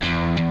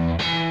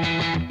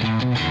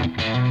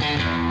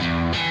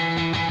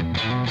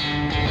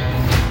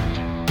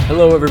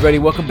Hello, everybody.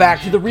 Welcome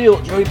back to the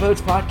Real Joey Poach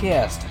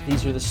Podcast.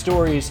 These are the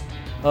stories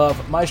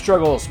of my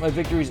struggles, my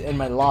victories, and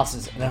my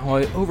losses, and how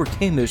I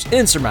overcame those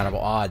insurmountable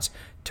odds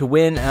to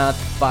win at the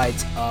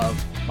fights of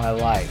my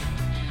life.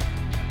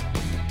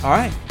 All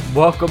right.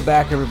 Welcome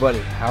back, everybody.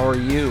 How are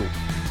you?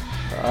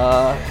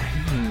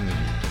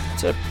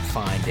 It's a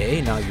fine day,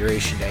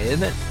 Inauguration Day,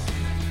 isn't it?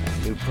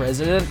 New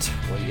president,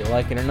 whether you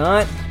like it or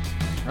not,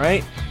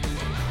 right?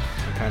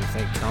 I kind of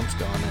think Trump's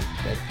gone.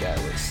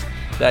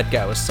 That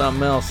guy was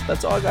something else.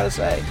 That's all I gotta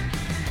say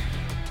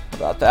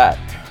about that.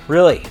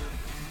 Really,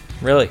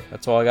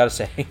 that's all I gotta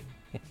say.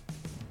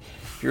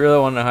 If you really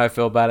want to know how I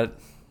feel about it,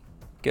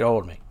 get a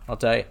hold of me. I'll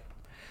tell you.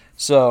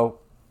 So,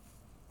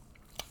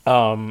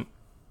 one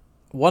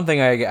thing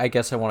I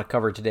guess I want to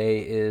cover today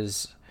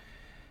is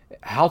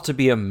how to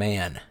be a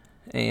man.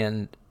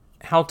 And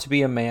how to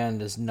be a man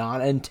does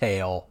not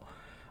entail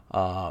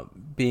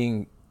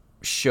being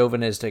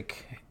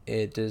chauvinistic.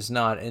 It does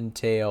not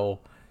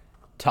entail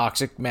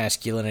toxic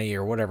masculinity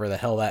or whatever the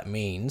hell that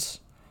means.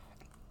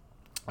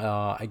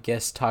 I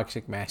guess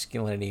toxic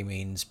masculinity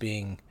means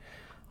being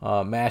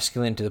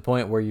masculine to the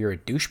point where you're a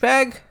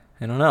douchebag?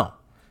 I don't know.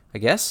 I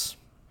guess.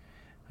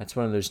 That's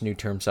one of those new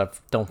terms I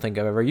don't think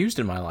I've ever used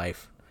in my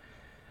life.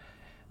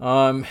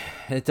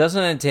 It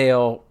doesn't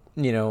entail,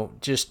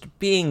 just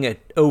being an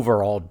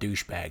overall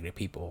douchebag to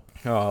people.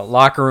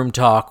 Locker room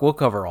talk, we'll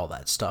cover all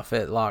that stuff.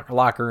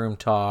 Locker room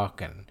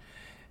talk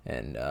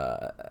and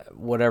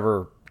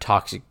whatever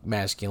toxic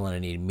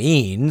masculinity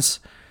means,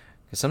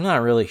 because I'm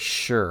not really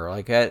sure.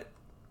 I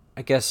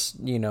guess,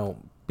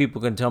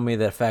 people can tell me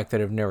the fact that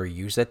I've never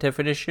used that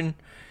definition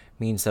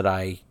means that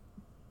I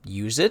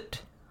use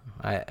it.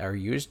 Or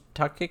used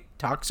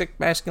toxic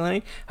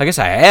masculinity. I guess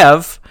I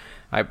have.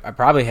 I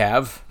probably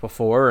have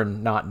before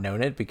and not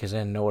known it because I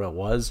didn't know what it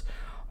was.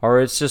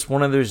 Or it's just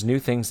one of those new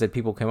things that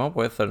people came up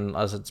with, and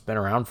unless it's been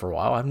around for a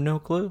while, I have no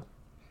clue.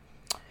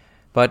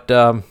 But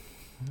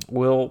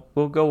we'll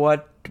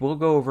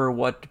go over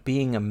what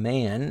being a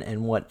man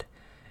and what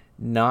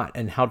not,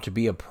 and how to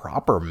be a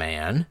proper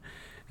man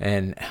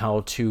and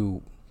how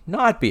to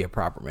not be a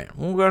proper man.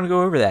 We're going to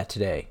go over that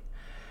today.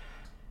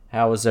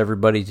 How is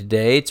everybody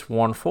today? It's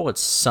wonderful.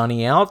 It's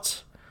sunny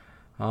out,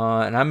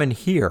 and I'm in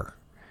here.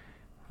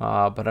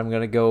 But I'm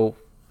going to go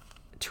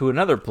to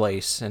another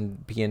place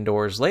and be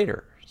indoors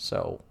later.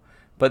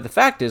 But the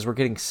fact is we're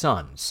getting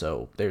sun,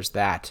 so there's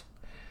that.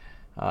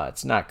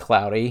 It's not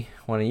cloudy.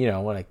 When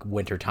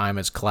winter time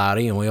it's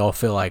cloudy and we all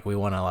feel like we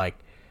want to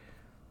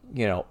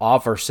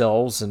off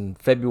ourselves in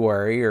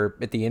February or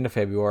at the end of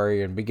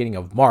February and beginning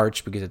of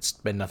March because it's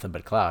been nothing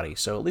but cloudy.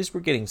 So at least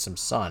we're getting some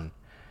sun.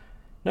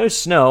 No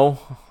snow.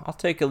 I'll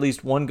take at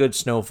least one good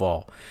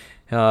snowfall.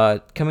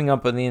 Coming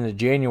up at the end of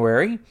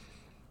January,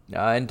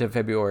 into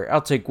February,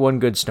 I'll take one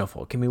good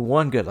snowfall. Give me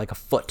one good, like a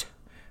foot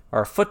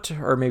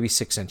or maybe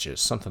 6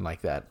 inches, something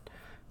like that.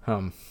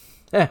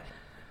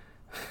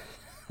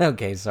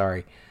 Okay,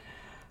 sorry.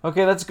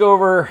 Okay, let's go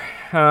over,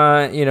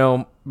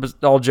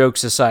 all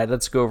jokes aside,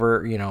 let's go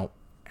over,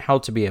 how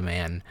to be a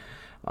man.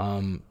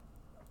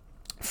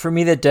 For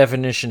me, the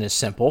definition is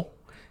simple.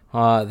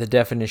 The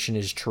definition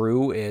is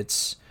true.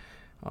 It's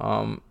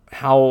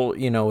how,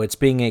 it's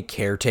being a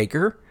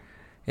caretaker.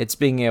 It's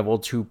being able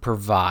to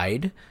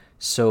provide.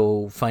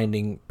 So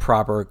finding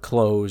proper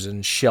clothes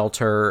and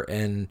shelter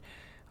and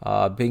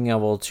being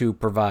able to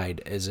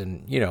provide, as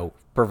in,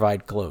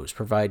 provide clothes,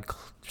 provide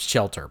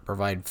shelter,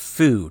 provide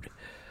food,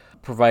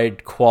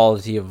 provide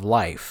quality of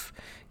life.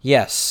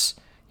 Yes,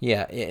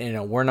 yeah,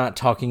 we're not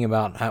talking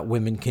about how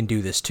women can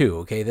do this too,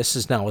 okay? This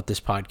is not what this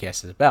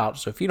podcast is about.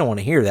 So if you don't want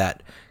to hear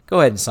that,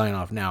 go ahead and sign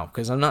off now,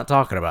 because I'm not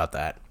talking about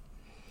that.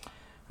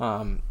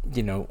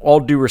 All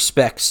due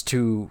respects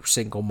to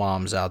single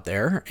moms out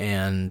there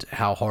and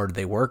how hard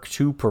they work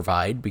to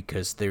provide,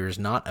 because there's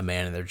not a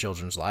man in their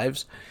children's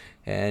lives.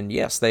 And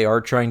yes, they are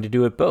trying to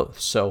do it both.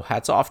 So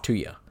hats off to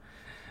you.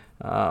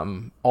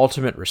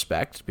 Ultimate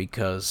respect,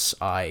 because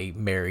I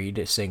married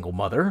a single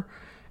mother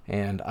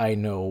and I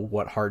know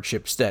what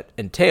hardships that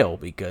entail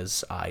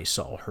because I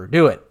saw her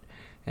do it.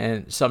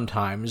 And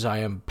sometimes I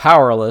am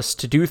powerless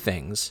to do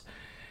things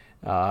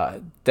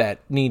that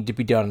need to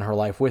be done in her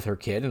life with her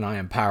kid, and I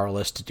am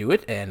powerless to do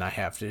it, and I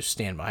have to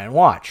stand by and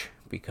watch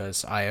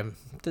because I am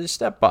the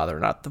stepfather,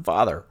 not the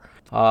father.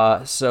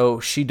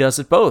 So she does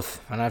it both,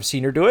 and I've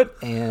seen her do it,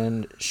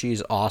 and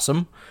she's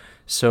awesome.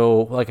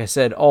 So, like I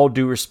said, all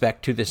due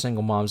respect to the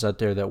single moms out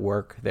there that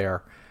work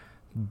their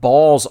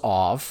balls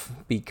off,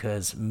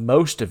 because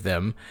most of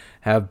them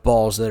have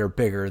balls that are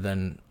bigger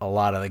than a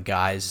lot of the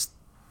guys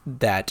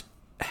that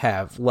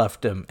have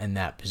left them in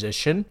that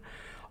position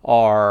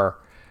are.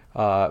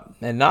 And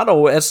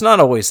it's not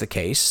always the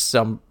case.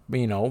 Some,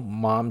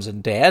 moms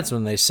and dads,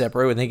 when they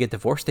separate, when they get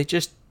divorced, they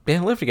just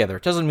can't live together.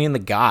 It doesn't mean the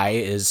guy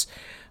is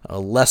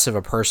less of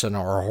a person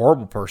or a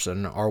horrible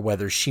person, or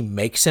whether she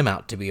makes him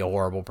out to be a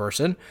horrible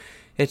person.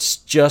 It's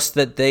just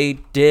that they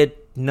did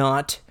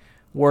not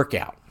work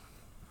out.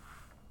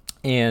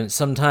 And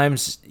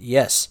sometimes,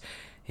 yes,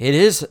 it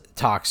is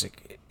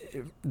toxic.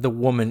 The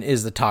woman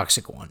is the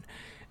toxic one.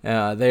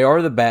 They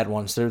are the bad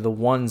ones. They're the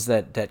ones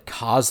that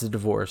cause the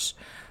divorce,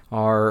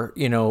 are,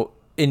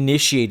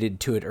 initiated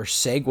to it or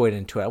segued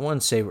into it. I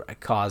wouldn't say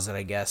caused it,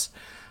 I guess.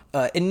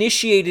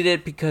 Initiated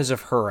it because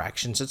of her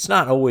actions. It's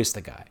not always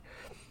the guy.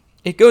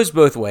 It goes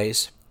both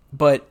ways,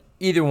 but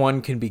either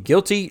one can be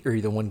guilty or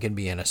either one can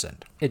be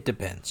innocent. It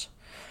depends.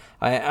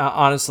 I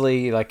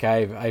honestly, like,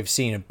 I've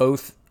seen it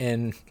both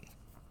in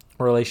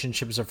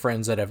relationships of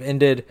friends that have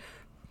ended,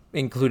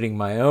 including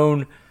my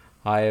own.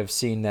 I have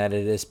seen that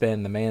it has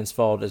been the man's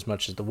fault as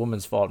much as the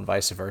woman's fault, and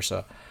vice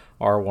versa,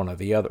 or one or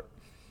the other.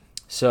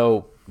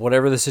 So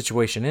whatever the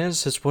situation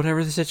is, it's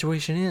whatever the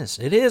situation is.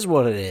 It is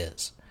what it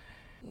is.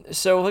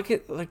 So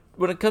like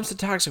when it comes to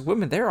toxic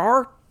women, there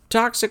are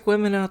toxic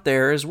women out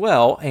there as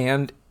well,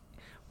 and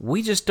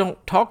we just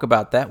don't talk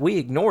about that. We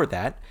ignore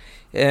that.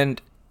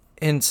 And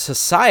in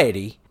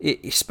society,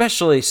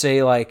 especially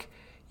say like,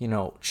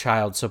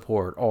 child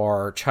support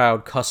or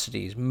child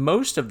custodies,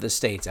 most of the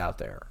states out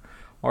there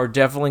are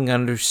definitely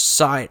going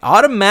to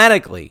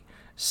automatically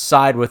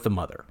side with the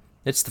mother.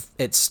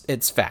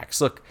 It's facts.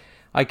 Look,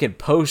 I can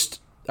post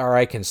or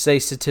I can say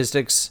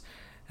statistics,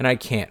 and I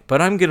can't,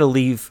 but I'm going to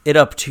leave it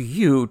up to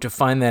you to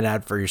find that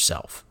out for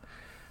yourself.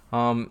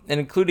 And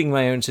including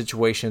my own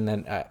situation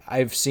that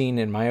I've seen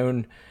in my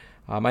own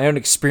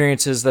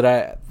experiences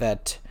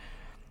that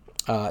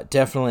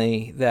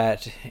definitely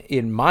that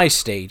in my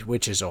state,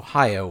 which is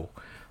Ohio.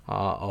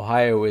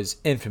 Ohio is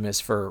infamous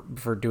for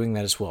doing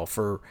that as well,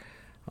 for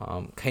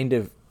kind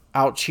of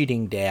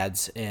out-cheating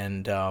dads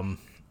and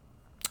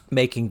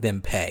making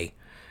them pay.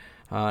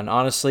 And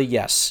honestly,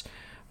 yes,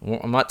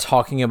 I'm not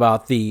talking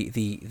about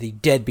the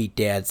deadbeat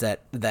dads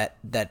that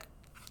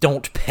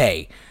don't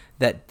pay,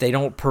 that they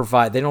don't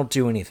provide, they don't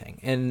do anything.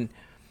 And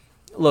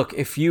look,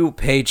 if you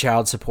pay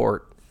child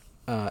support,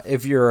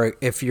 if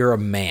you're a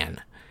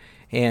man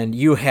and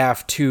you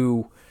have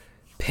to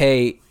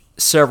pay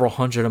several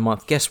hundred a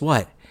month, guess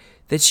what?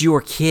 That's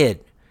your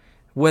kid.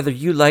 Whether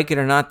you like it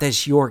or not,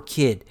 that's your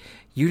kid.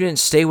 You didn't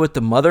stay with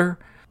the mother,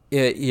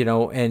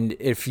 and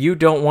if you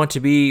don't want to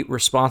be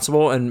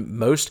responsible, and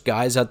most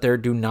guys out there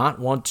do not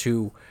want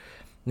to,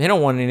 they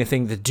don't want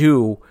anything to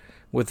do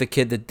with the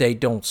kid that they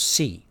don't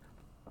see.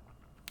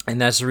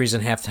 And that's the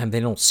reason half the time they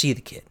don't see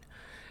the kid.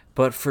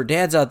 But for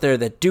dads out there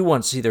that do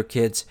want to see their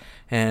kids,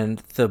 and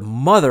the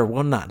mother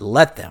will not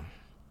let them,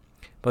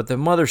 but the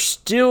mother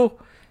still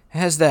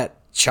has that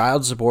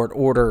child support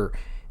order,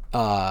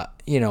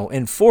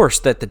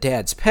 enforced that the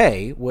dads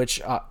pay,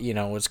 which,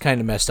 is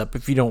kind of messed up.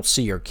 If you don't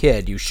see your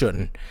kid, you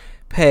shouldn't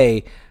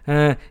pay.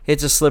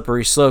 It's a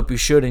slippery slope. You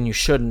should and you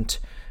shouldn't.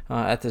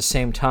 At the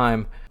same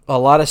time, a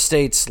lot of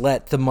states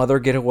let the mother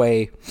get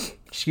away, with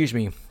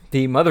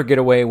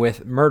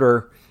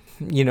murder,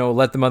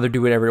 let the mother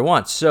do whatever it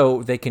wants.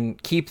 So they can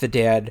keep the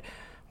dad,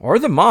 or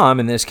the mom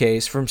in this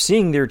case, from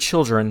seeing their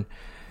children,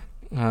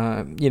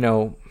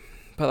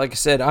 But like I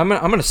said, I'm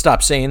gonna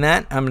stop saying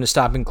that. I'm gonna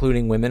stop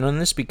including women on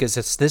this because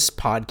it's this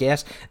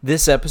podcast.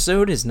 This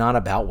episode is not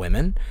about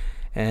women,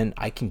 and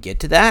I can get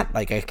to that.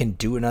 Like, I can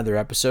do another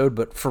episode,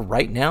 but for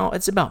right now,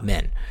 it's about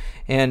men.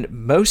 And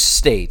most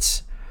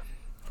states,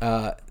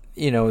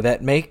 that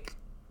make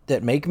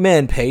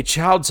men pay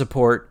child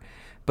support,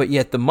 but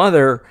yet the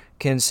mother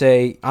can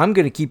say, "I'm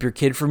gonna keep your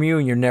kid from you,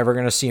 and you're never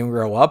gonna see him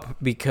grow up,"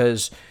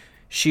 because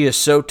she is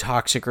so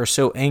toxic or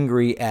so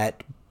angry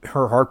at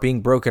her heart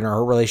being broken, or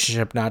her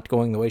relationship not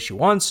going the way she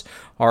wants,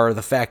 or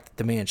the fact that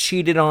the man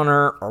cheated on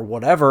her, or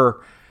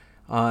whatever,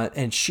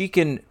 and she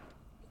can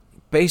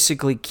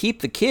basically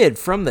keep the kid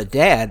from the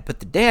dad, but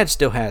the dad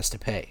still has to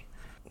pay.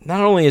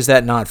 Not only is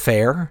that not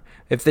fair,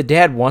 if the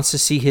dad wants to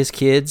see his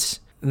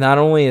kids, not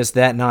only is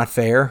that not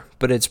fair,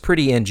 but it's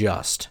pretty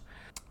unjust.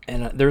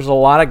 And there's a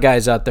lot of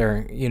guys out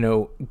there,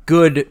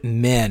 good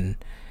men,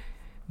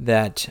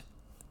 that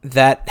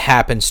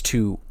happens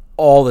to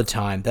all the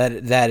time,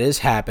 that is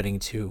happening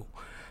to,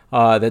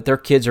 that their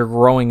kids are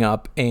growing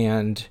up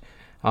and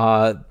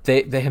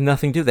they have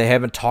nothing to do. They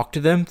haven't talked to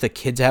them. The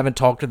kids haven't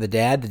talked to the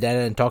dad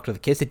hasn't talked to the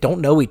kids. They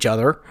don't know each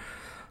other.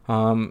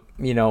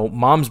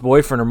 Mom's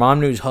boyfriend or mom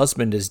knew his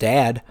husband is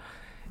dad,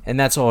 and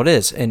that's all it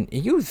is. And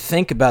you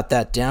think about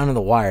that down in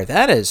the wire.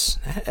 That's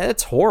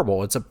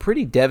horrible. It's a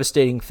pretty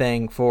devastating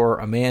thing for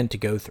a man to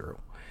go through.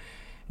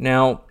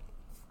 Now,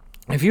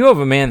 if you have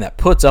a man that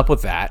puts up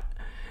with that,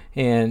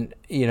 and,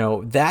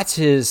 that's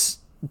his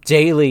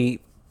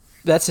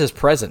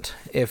present.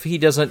 If he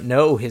doesn't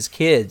know his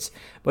kids,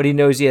 but he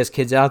knows he has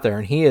kids out there,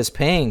 and he is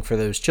paying for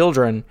those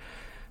children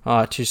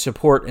to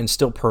support and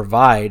still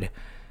provide,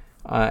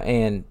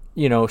 and,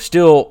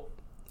 still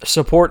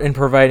support and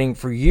providing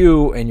for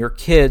you and your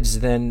kids,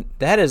 then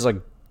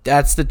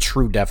that's the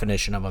true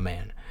definition of a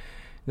man.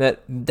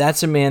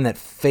 That's a man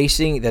that's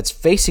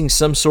facing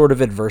some sort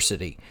of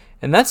adversity.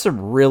 And that's a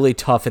really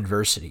tough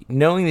adversity.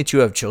 Knowing that you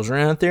have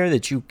children out there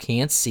that you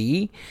can't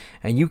see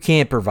and you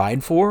can't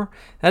provide for,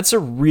 that's a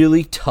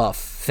really tough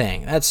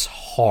thing. That's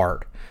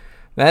hard.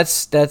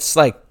 That's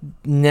like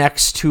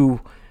next to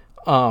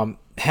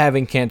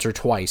having cancer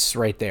twice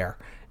right there.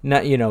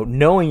 Not,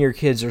 knowing your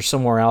kids are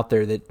somewhere out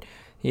there that,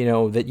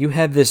 that you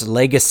have this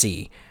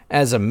legacy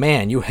as a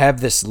man, you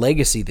have this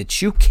legacy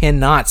that you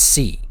cannot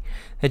see,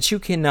 that you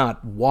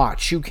cannot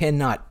watch, you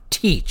cannot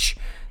teach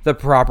the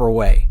proper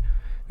way.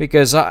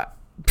 Because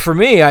for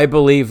me, I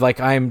believe like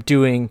I'm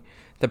doing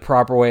the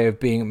proper way of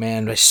being a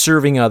man by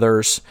serving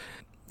others,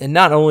 and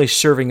not only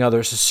serving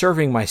others,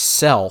 serving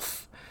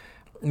myself,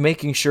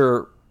 making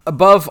sure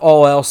above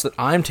all else that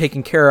I'm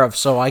taken care of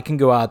so I can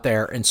go out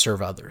there and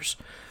serve others.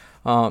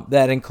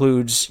 That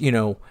includes,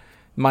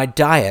 my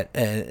diet,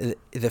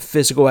 the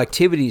physical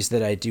activities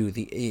that I do,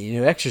 the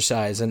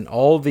exercise, and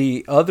all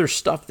the other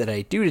stuff that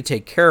I do to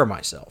take care of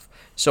myself,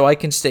 so I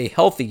can stay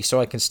healthy, so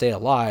I can stay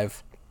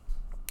alive,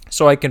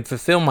 so I can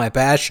fulfill my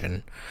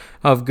passion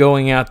of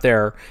going out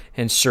there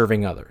and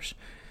serving others.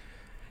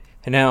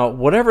 And now,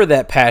 whatever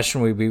that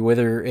passion would be,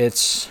 whether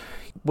it's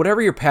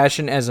whatever your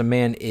passion as a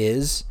man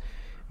is,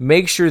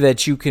 make sure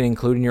that you can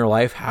include in your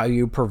life how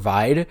you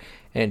provide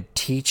and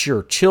teach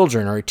your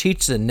children or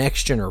teach the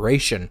next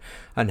generation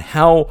on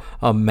how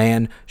a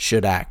man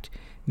should act.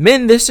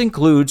 Men, this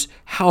includes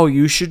how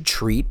you should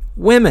treat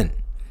women.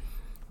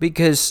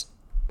 Because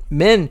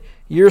men,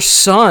 your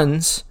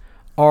sons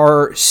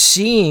are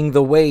seeing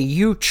the way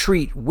you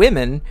treat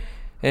women.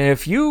 And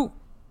if you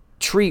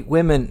treat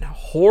women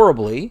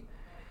horribly,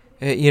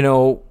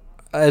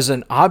 as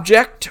an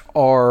object,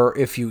 or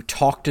if you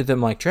talk to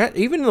them like trash,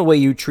 even the way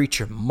you treat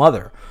your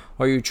mother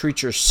or you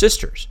treat your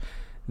sisters,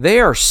 they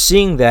are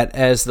seeing that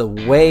as the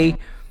way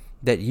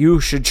that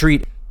you should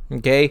treat them,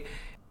 okay?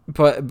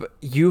 But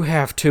you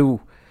have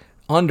to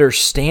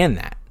understand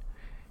that.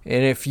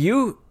 And if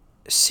you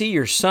see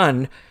your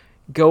son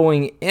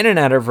going in and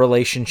out of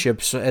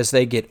relationships as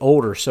they get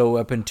older, so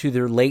up into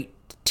their late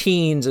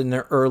teens and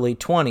their early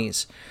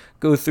 20s,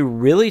 go through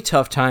really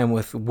tough time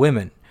with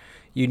women,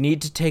 you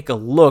need to take a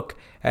look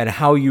at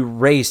how you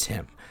raised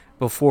him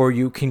before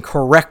you can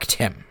correct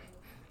him,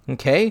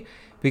 okay?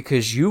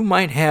 Because you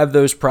might have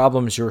those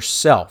problems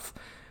yourself,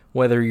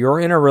 whether you're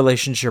in a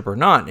relationship or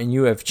not, and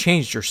you have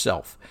changed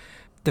yourself.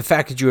 The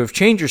fact that you have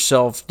changed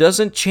yourself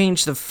doesn't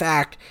change the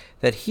fact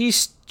that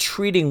he's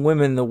treating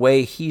women the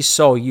way he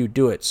saw you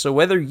do it. So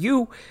whether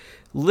you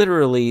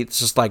literally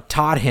just like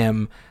taught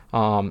him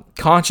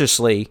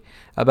consciously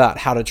about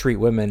how to treat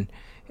women,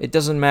 it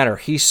doesn't matter.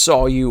 He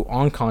saw you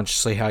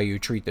unconsciously how you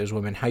treat those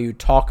women, how you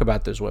talk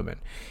about those women.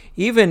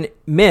 Even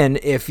men,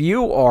 if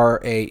you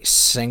are a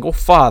single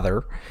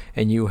father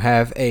and you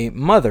have a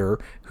mother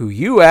who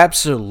you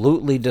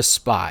absolutely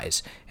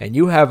despise, and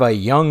you have a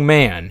young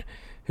man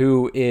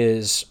who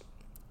is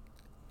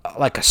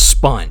like a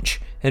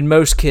sponge, and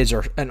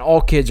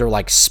all kids are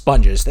like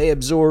sponges. They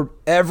absorb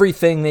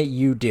everything that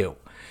you do.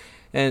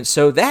 And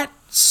so that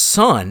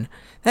son,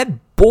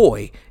 that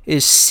boy,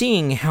 is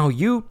seeing how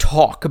you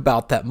talk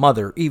about that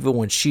mother even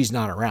when she's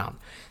not around.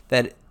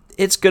 That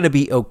it's going to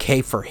be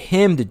okay for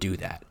him to do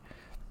that.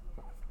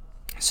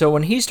 So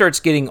when he starts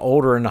getting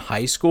older into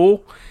high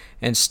school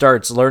and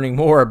starts learning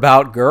more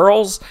about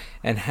girls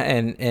and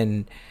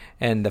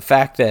the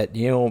fact that,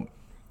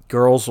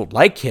 girls will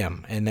like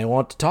him and they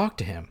want to talk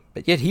to him,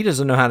 but yet he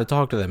doesn't know how to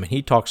talk to them, and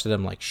he talks to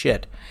them like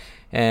shit.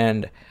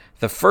 And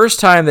the first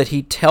time that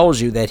he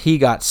tells you that he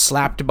got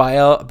slapped by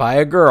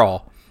a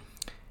girl,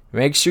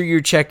 make sure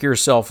you check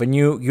yourself and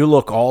you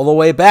look all the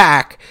way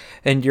back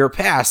in your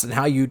past and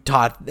how you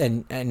taught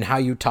and how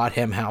you taught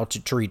him how to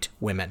treat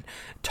women,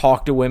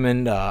 talk to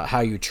women,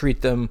 how you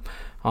treat them.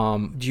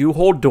 Do you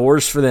hold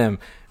doors for them?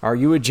 Are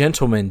you a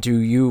gentleman? Do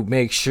you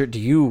make sure?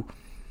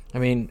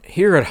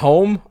 Here at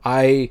home,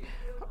 I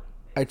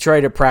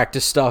try to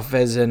practice stuff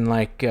as in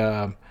like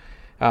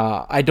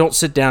I don't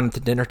sit down at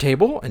the dinner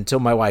table until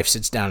my wife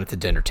sits down at the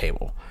dinner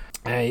table.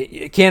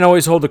 I can't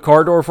always hold the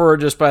car door for her.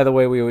 Just by the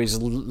way, we always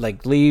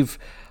leave.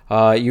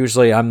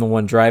 Usually I'm the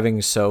one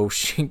driving, so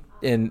she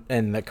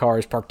and the car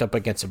is parked up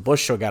against a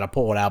bush, so I got to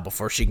pull it out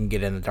before she can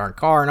get in the darn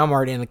car, and I'm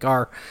already in the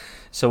car,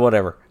 so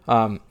whatever.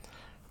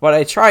 But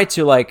I try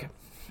to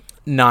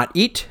not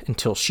eat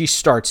until she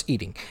starts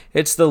eating.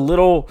 It's the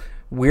little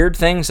weird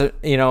things that,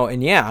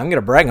 and yeah, I'm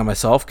gonna brag on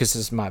myself because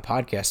this is my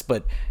podcast,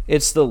 but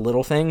it's the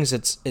little things.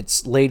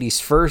 It's ladies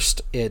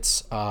first.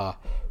 It's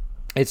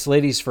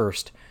ladies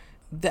first.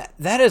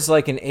 That is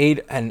like an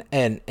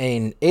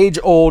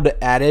age-old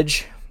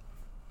adage,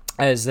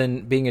 as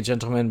in being a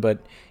gentleman. But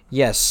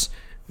yes,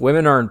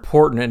 women are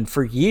important, and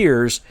for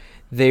years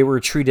they were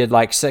treated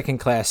like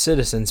second-class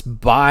citizens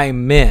by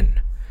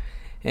men,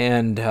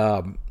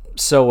 and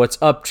so it's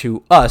up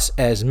to us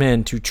as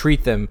men to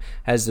treat them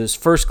as those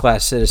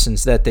first-class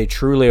citizens that they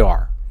truly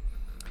are.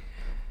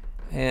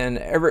 And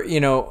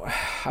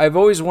I've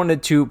always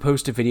wanted to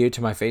post a video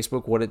to my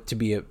Facebook what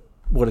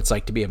it's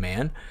like to be a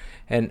man.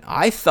 And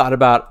I thought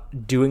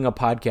about doing a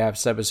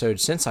podcast episode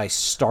since I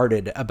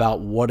started about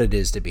what it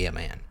is to be a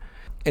man.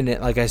 And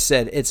like I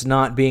said, it's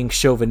not being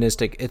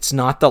chauvinistic. It's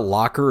not the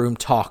locker room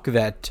talk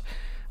that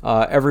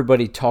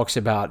everybody talks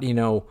about.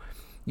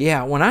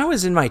 Yeah, when I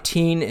was in my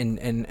teen and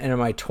in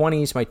my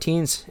 20s, my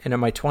teens and in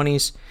my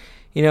 20s,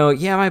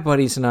 my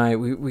buddies and I,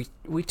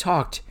 we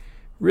talked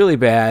really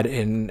bad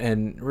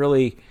and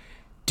really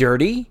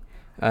dirty,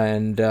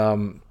 and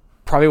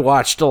probably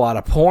watched a lot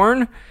of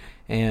porn.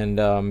 And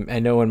I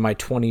know in my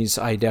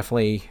 20s, I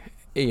definitely,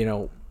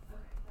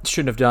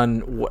 shouldn't have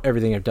done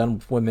everything I've done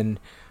with women.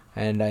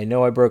 And I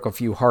know I broke a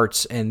few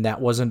hearts, and that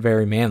wasn't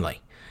very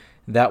manly.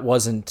 That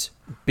wasn't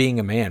being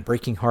a man,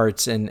 breaking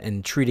hearts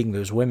and treating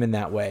those women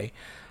that way.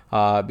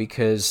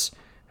 Because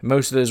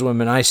most of those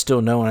women I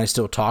still know and I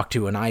still talk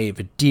to, and I have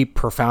a deep,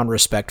 profound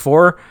respect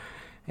for.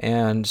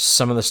 And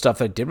some of the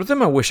stuff I did with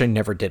them, I wish I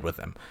never did with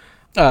them.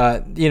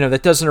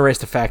 That doesn't erase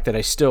the fact that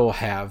I still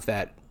have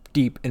that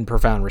deep and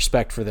profound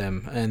respect for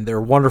them, and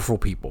they're wonderful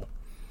people.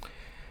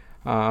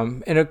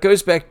 And it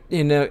goes back,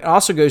 it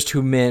also goes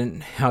to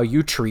men, how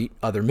you treat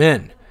other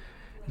men.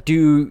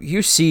 Do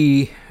you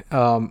see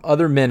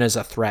other men as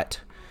a threat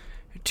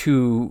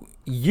to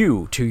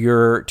you, to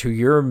your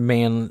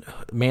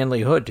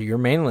manlyhood, to your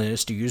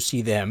manliness? Do you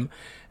see them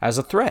as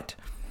a threat?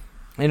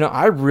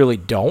 I really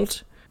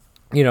don't.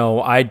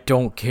 I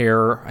don't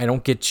care. I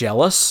don't get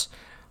jealous.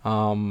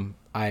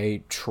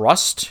 I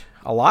trust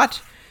a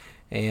lot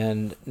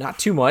and not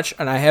too much.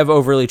 And I have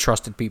overly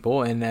trusted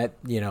people, and that,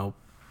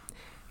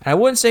 I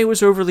wouldn't say it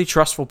was overly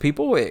trustful.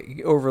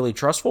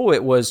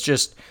 It was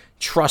just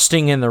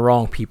trusting in the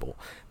wrong people.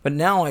 But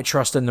now I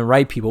trust in the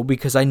right people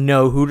because I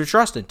know who to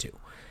trust into.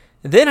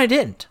 Then I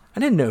didn't.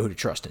 I didn't know who to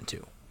trust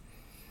into.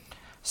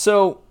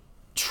 So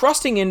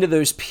trusting into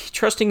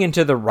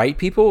the right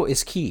people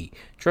is key.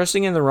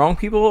 Trusting in the wrong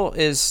people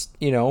is,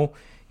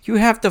 you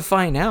have to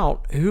find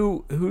out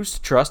who's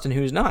to trust and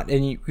who's not.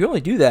 And you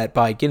only do that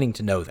by getting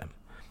to know them.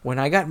 When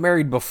I got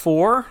married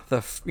before,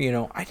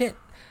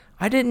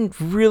 I didn't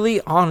really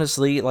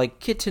honestly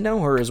get to know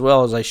her as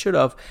well as I should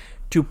have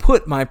to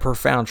put my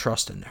profound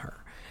trust in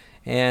her.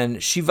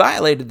 And she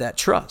violated that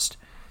trust,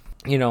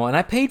 and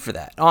I paid for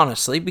that,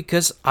 honestly,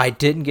 because I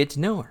didn't get to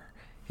know her.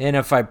 And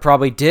if I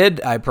probably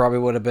did, I probably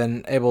would have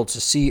been able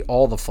to see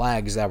all the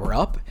flags that were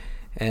up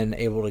and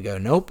able to go,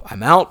 nope,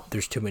 I'm out.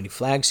 There's too many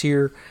flags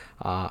here.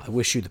 I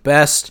wish you the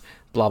best,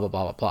 blah, blah,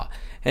 blah, blah, blah.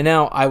 And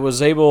now I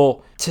was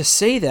able to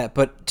say that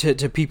but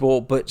to people,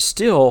 but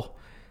still,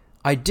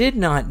 I did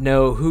not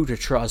know who to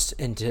trust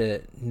and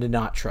to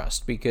not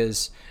trust,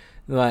 because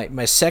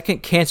my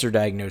second cancer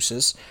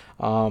diagnosis,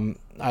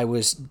 I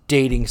was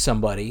dating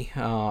somebody.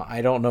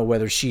 I don't know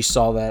whether she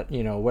saw that,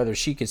 whether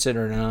she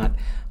considered it or not.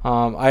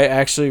 I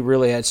actually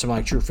really had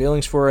some true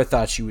feelings for her. I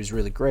thought she was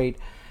really great.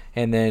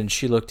 And then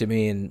she looked at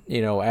me and,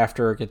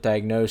 after I get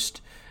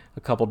diagnosed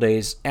a couple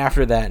days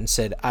after that and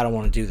said, I don't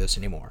want to do this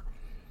anymore.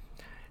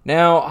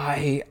 Now,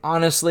 I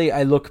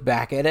look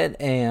back at it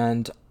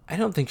and I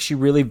don't think she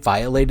really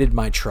violated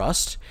my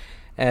trust,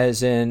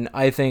 as in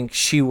I think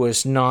she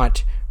was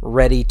not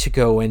ready to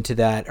go into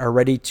that or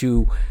ready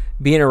to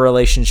be in a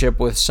relationship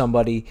with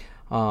somebody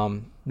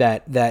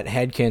that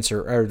had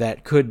cancer or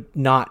that could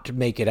not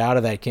make it out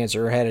of that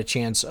cancer or had a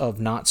chance of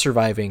not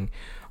surviving,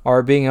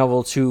 or being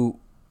able to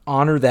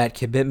honor that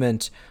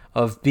commitment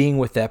of being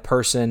with that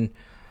person.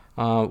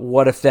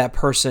 What if that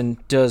person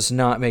does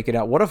not make it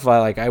out? What if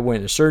I went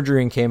into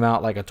surgery and came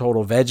out like a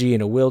total veggie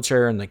in a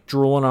wheelchair and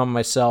drooling on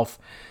myself?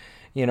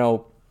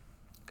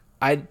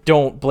 I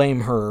don't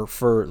blame her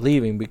for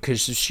leaving,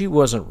 because she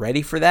wasn't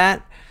ready for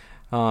that.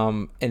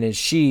 And as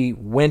she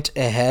went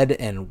ahead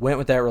and went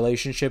with that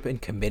relationship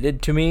and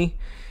committed to me,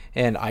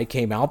 and I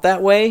came out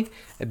that way,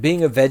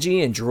 being a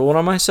veggie and drooling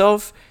on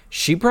myself,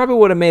 she probably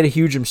would have made a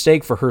huge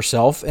mistake for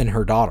herself and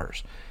her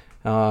daughters.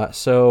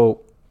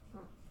 So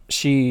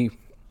she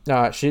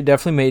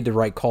definitely made the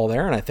right call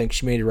there, and I think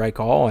she made the right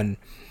call. And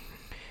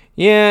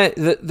yeah,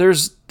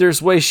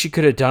 there's ways she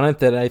could have done it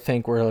that I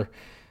think were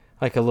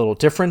a little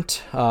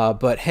different.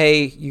 But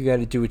hey, you got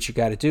to do what you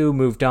got to do.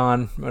 Moved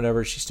on,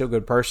 whatever. She's still a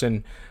good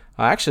person.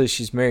 Actually,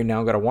 she's married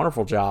now, got a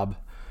wonderful job.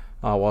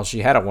 Well,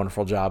 she had a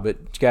wonderful job, but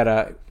she's got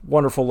a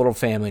wonderful little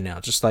family now,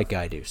 just like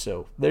I do.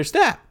 So there's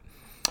that.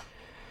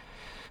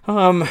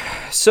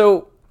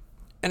 So,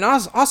 and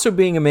also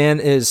being a man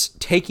is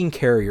taking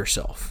care of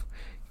yourself.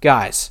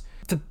 Guys,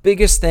 the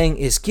biggest thing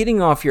is getting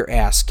off your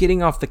ass,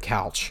 getting off the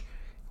couch,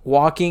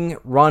 walking,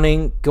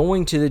 running,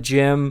 going to the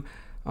gym,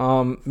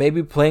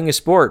 maybe playing a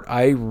sport.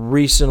 I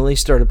recently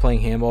started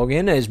playing handball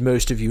again, as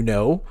most of you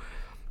know,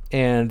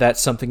 and that's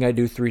something I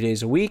do 3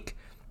 days a week,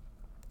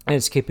 and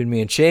it's keeping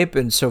me in shape,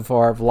 and so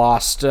far I've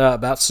lost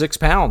about 6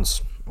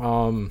 pounds.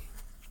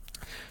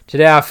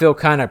 Today I feel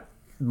kind of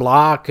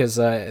blah because,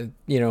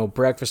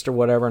 breakfast or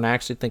whatever, and I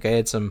actually think I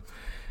had some,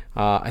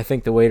 I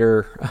think the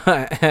waiter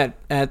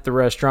at the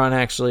restaurant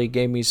actually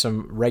gave me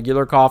some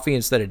regular coffee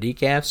instead of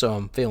decaf, so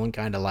I'm feeling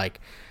kind of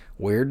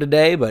weird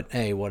today, but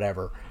hey,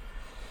 whatever.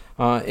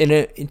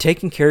 In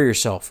taking care of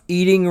yourself,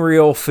 eating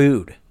real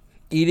food.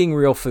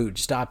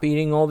 Stop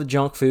eating all the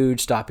junk food.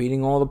 Stop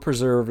eating all the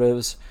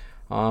preservatives.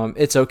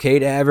 It's okay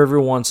to have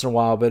every once in a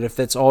while, but if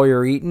that's all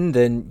you're eating,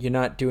 then you're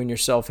not doing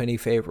yourself any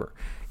favor.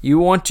 You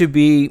want to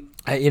be,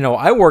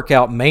 I work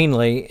out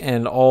mainly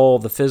and all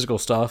the physical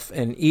stuff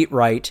and eat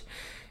right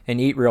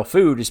and eat real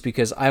food is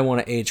because I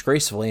want to age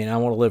gracefully and I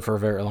want to live for a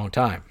very long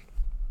time.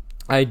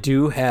 I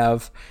do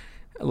have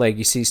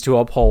legacies to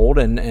uphold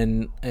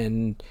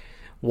and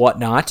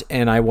whatnot,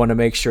 and I want to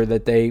make sure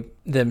that they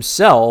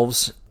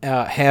themselves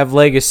have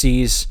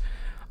legacies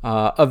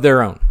of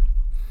their own.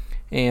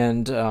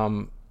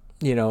 And,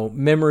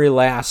 memory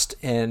lasts,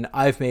 and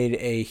I've made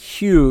a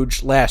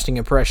huge lasting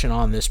impression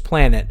on this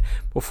planet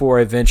before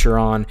I venture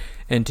on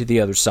into the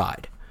other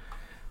side.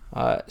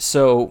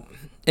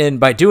 And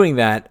by doing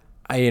that,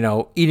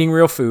 eating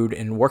real food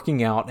and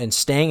working out and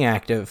staying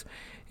active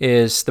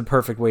is the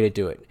perfect way to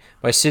do it.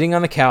 By sitting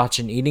on the couch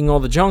and eating all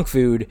the junk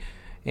food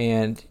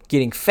and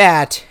getting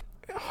fat,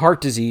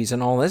 heart disease,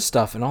 and all this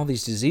stuff, and all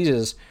these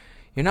diseases,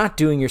 you're not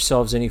doing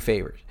yourselves any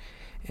favors.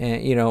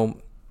 And,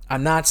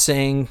 I'm not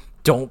saying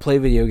don't play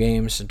video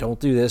games and don't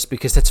do this,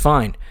 because that's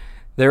fine.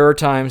 There are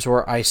times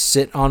where I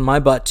sit on my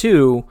butt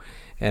too,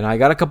 and I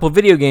got a couple of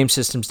video game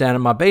systems down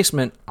in my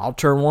basement. I'll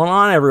turn one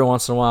on every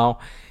once in a while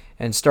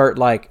and start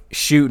like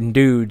shooting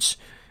dudes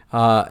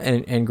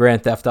in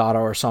Grand Theft Auto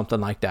or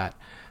something like that.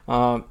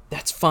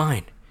 That's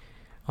fine.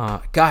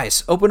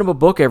 Guys, open up a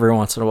book every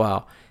once in a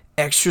while.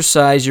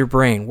 Exercise your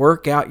brain.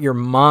 Work out your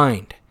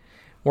mind.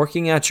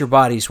 Working out your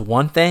body is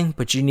one thing,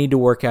 but you need to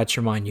work out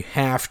your mind. You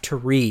have to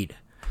read.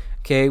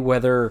 Okay,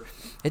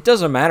 it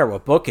doesn't matter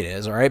what book it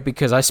is, all right?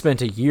 Because I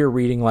spent a year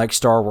reading like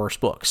Star Wars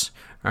books,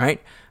 all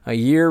right? A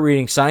year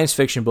reading science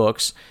fiction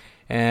books,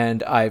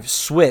 and I've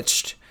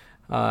switched.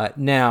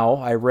 Now,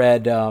 I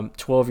read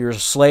 12 Years a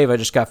Slave. I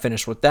just got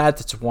finished with that.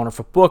 It's a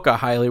wonderful book. I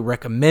highly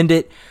recommend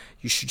it.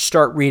 You should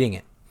start reading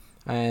it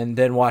and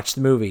then watch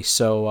the movie.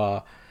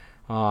 So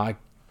I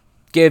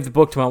gave the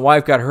book to my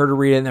wife, got her to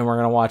read it, and then we're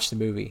going to watch the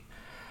movie.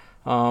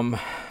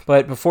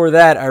 But before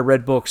that, I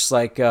read books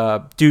like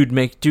Dude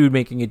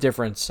Making a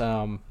Difference,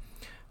 A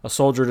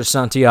Soldier to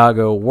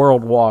Santiago,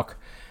 World Walk,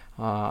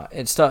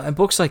 and stuff, and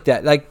books like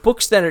that. Like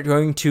books that are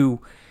going to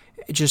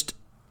just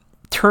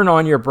turn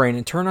on your brain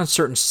and turn on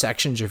certain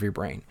sections of your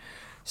brain.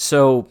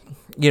 So,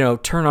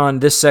 turn on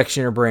this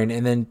section of your brain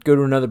and then go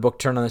to another book,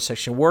 turn on this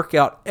section. Work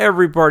out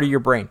every part of your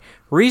brain.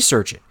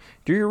 Research it.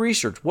 Do your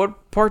research.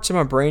 What parts of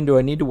my brain do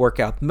I need to work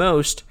out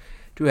most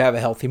to have a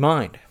healthy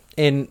mind?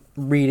 And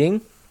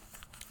reading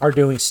or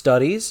doing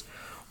studies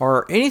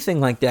or anything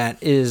like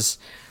that it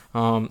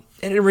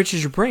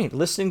enriches your brain.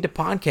 Listening to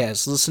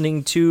podcasts,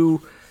 listening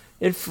to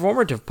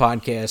informative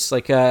podcasts.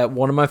 Like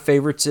one of my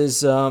favorites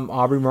is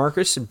Aubrey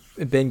Marcus and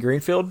Ben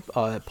Greenfield,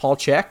 Paul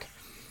Chek.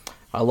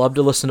 I love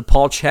to listen to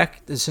Paul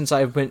Chek. Since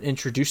I've been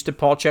introduced to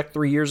Paul Chek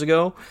 3 years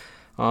ago,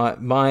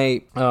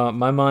 my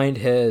mind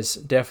has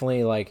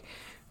definitely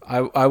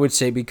I would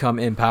say become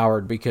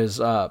empowered, because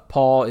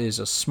Paul is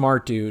a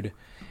smart dude.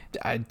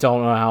 I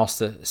don't know how else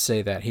to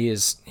say that. He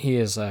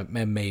is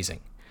amazing.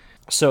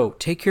 So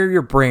take care of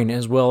your brain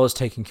as well as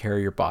taking care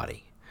of your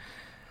body.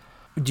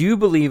 Do you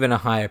believe in a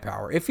higher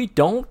power? If you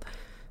don't,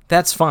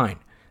 that's fine.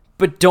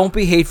 But don't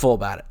be hateful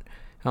about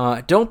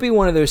it. Don't be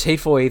one of those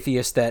hateful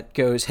atheists that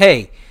goes,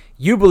 hey,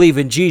 you believe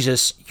in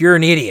Jesus, you're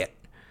an idiot.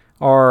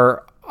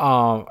 Or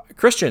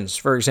Christians,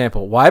 for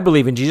example. Well, I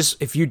believe in Jesus.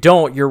 If you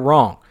don't, you're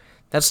wrong.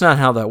 That's not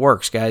how that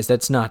works, guys.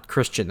 That's not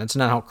Christian. That's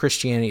not how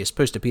Christianity is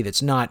supposed to be.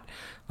 That's not,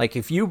 like,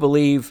 if you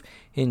believe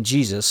in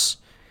Jesus,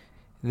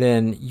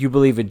 then you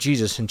believe in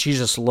Jesus, and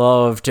Jesus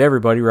loved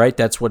everybody, right?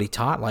 That's what he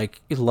taught.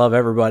 Like, you love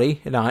everybody,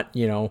 not,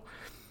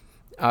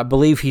 I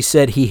believe he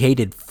said he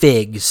hated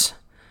figs.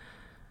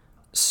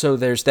 So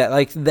there's that.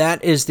 Like,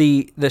 that is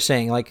the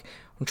saying. Like,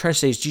 I'm trying to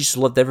say is Jesus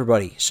loved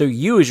everybody. So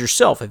you as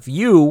yourself, if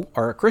you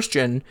are a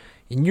Christian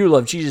and you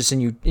love Jesus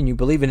and you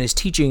believe in his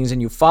teachings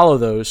and you follow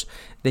those,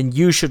 then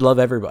you should love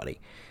everybody.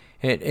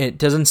 It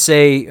doesn't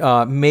say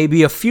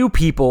maybe a few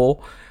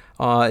people.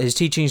 His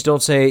teachings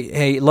don't say,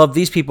 hey, love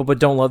these people, but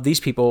don't love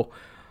these people.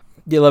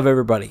 You love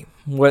everybody.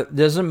 What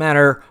doesn't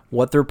matter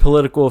what their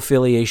political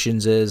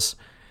affiliations is.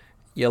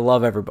 You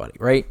love everybody,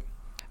 right?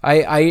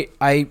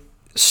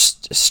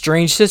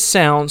 Strange as it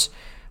sounds,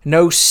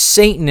 no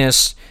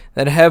Satanists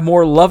that have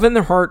more love in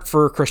their heart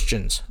for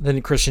Christians than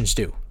Christians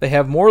do. They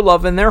have more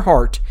love in their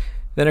heart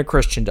than a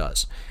Christian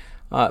does,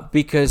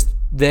 because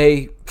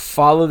they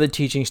follow the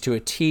teachings to a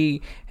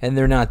T, and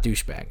they're not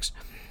douchebags.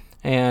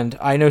 And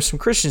I know some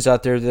Christians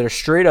out there that are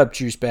straight up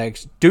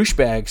douchebags.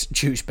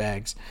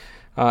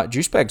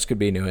 Juicebags could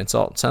be a new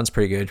insult. Sounds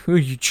pretty good. Ooh,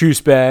 you juice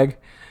bag.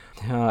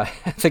 I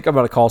think I'm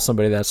going to call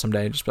somebody that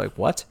someday and just be like,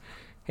 what?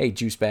 Hey,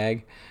 juice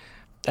bag.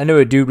 I know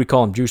a dude would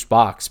call him juice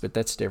box, but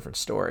that's a different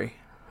story.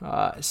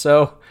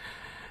 All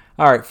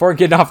right, before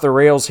getting off the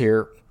rails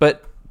here,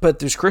 but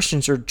those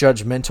Christians are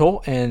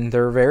judgmental and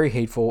they're very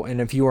hateful,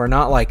 and if you are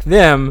not like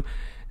them,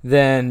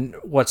 then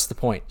what's the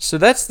point? So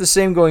that's the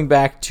same going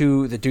back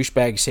to the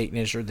douchebag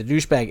Satanist or the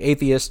douchebag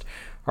atheist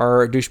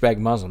or a douchebag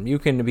Muslim. You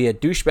can be a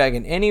douchebag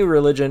in any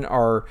religion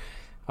or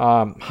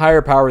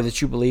higher power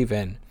that you believe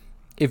in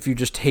if you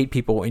just hate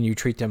people and you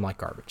treat them like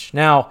garbage.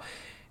 Now,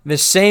 the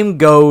same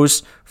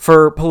goes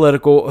for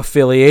political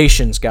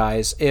affiliations,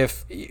 guys.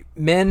 It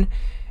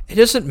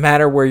doesn't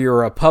matter where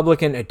you're a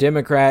Republican, a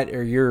Democrat,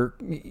 or you're,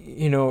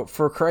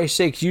 for Christ's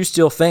sake, you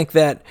still think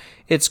that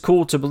it's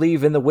cool to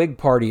believe in the Whig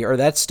Party, or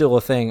that's still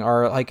a thing,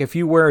 or like if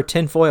you wear a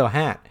tinfoil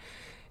hat.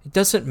 It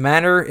doesn't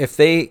matter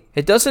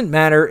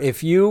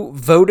if you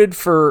voted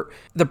for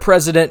the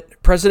President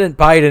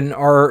Biden,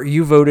 or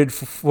you voted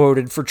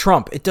for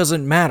Trump. It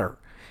doesn't matter.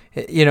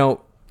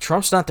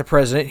 Trump's not the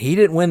president. He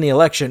didn't win the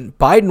election.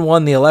 Biden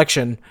won the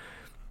election.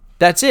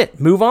 That's it.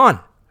 Move on.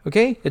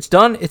 Okay? It's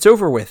done. It's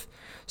over with.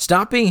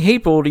 Stop being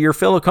hateful to your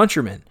fellow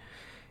countrymen.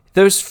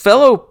 There's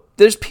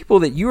people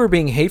that you are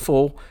being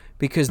hateful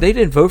because they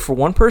didn't vote for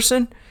one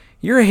person.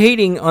 You're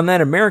hating on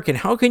that American.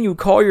 How can you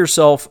call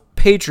yourself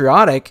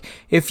patriotic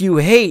if you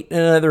hate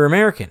another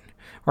American?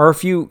 Or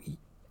I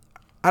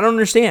don't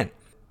understand.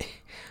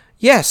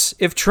 Yes,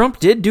 if Trump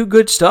did do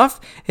good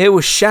stuff, it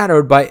was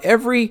shadowed by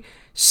every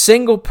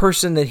single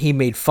person that he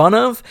made fun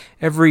of,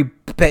 every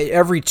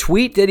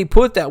tweet that he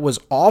put that was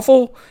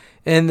awful,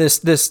 and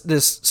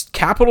this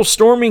Capitol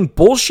storming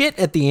bullshit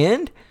at the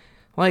end.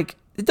 Like,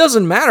 it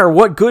doesn't matter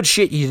what good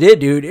shit you did,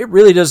 dude. It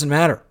really doesn't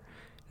matter.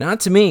 Not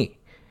to me.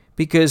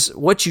 Because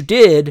what you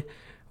did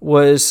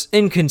was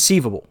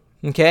inconceivable,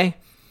 okay?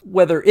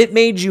 Whether it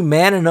made you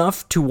mad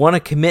enough to want to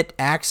commit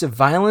acts of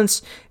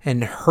violence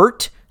and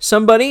hurt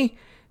somebody,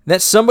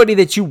 that somebody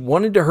that you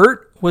wanted to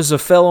hurt was a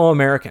fellow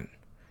American.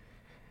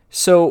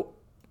 So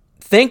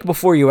think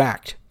before you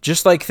act,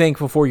 just like think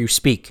before you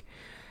speak.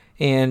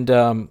 And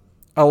a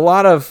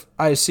lot of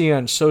I see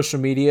on social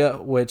media,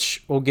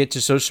 which we'll get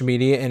to social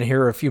media in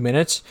here in a few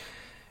minutes,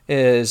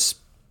 is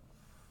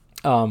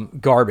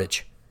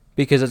garbage.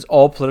 Because it's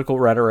all political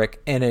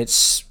rhetoric, and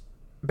it's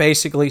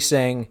basically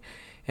saying,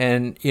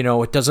 and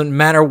it doesn't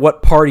matter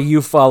what party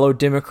you follow,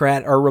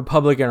 Democrat or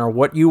Republican or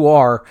what you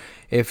are,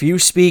 if you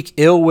speak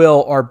ill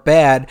will or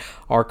bad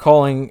or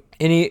calling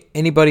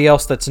anybody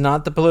else that's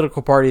not the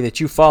political party that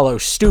you follow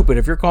stupid,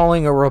 if you're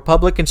calling a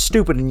Republican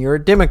stupid and you're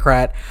a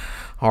Democrat,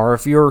 or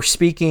if you're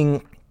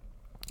speaking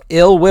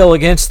ill will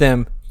against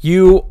them,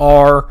 you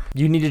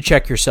need to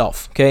check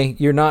yourself, okay?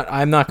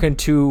 I'm not going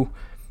to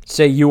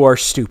say you are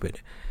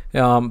stupid.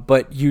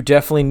 But you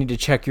definitely need to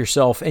check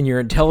yourself, and your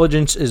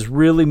intelligence is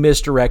really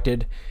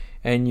misdirected,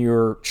 and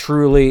you're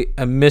truly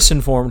a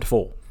misinformed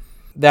fool.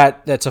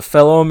 That's a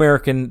fellow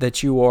American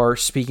that you are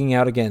speaking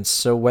out against.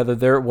 So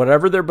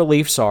whatever their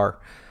beliefs are,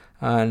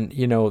 and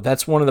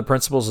that's one of the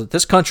principles that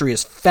this country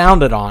is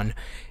founded on,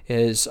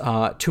 is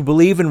to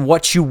believe in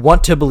what you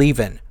want to believe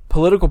in.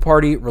 Political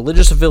party,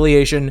 religious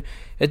affiliation,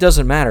 it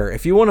doesn't matter.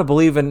 If you want to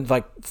believe in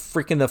like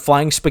freaking the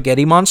flying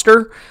spaghetti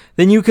monster,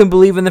 then you can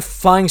believe in the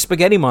flying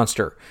spaghetti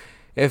monster.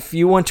 If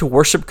you want to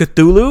worship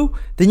Cthulhu,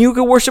 then you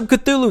can worship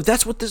Cthulhu.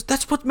 That's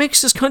what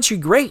makes this country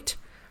great.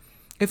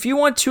 If you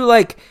want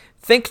to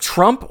think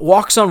Trump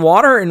walks on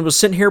water and was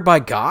sent here by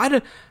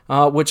God,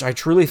 which I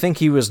truly think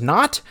he was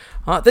not,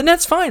 then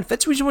that's fine. If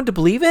that's what you want to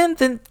believe in,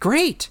 then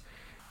great.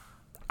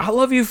 I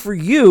love you for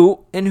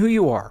you and who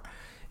you are.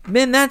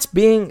 Man,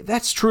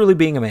 that's truly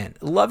being a man.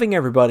 Loving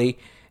everybody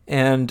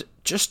and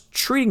just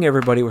treating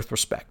everybody with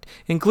respect,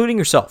 including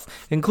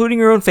yourself, including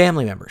your own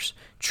family members.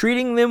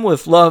 Treating them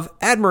with love,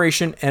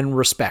 admiration, and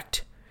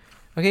respect.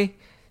 Okay?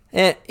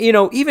 And,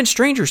 even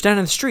strangers down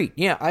in the street.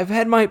 Yeah, I've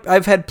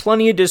had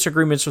plenty of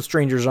disagreements with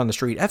strangers on the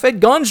street. I've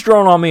had guns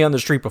drawn on me on the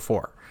street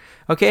before.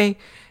 Okay?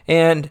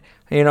 And,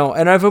 and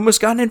I've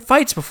almost gotten in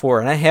fights before,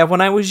 and I have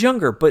when I was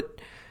younger, but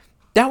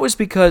that was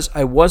because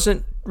I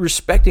wasn't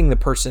respecting the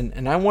person,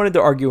 and I wanted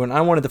to argue, and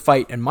I wanted to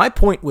fight, and my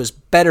point was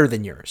better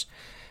than yours.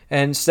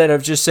 Instead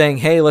of just saying,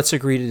 hey, let's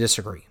agree to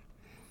disagree.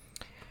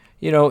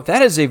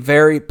 That is a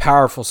very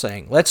powerful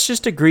saying. Let's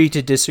just agree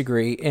to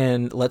disagree,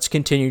 and let's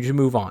continue to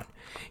move on.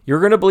 You're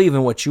going to believe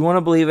in what you want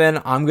to believe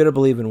in. I'm going to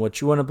believe in what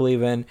you want to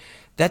believe in.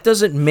 That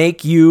doesn't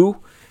make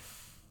you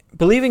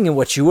believing in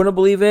what you want to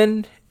believe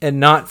in and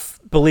not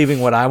believing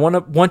what I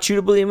want you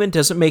to believe in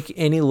doesn't make you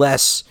any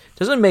less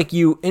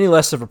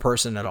of a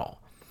person at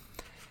all.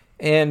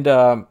 And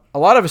a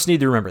lot of us need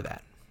to remember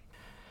that.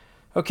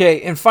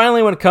 Okay, and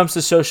finally, when it comes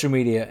to social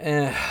media,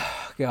 and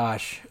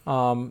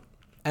I'm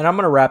going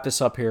to wrap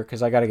this up here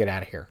because I got to get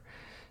out of here.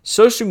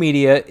 Social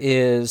media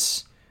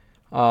is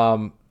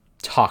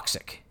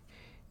toxic.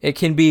 It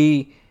can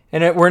be,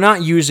 and we're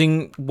not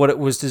using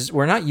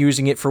we're not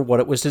using it for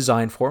what it was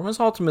designed for. It was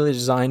ultimately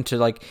designed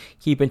to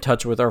keep in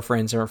touch with our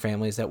friends and our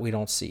families that we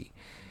don't see.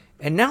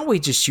 And now we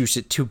just use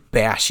it to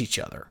bash each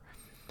other.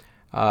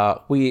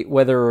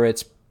 Whether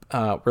it's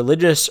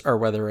religious or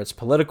whether it's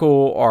political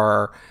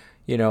or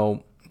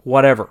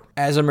whatever.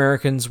 As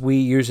Americans, we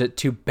use it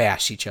to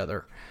bash each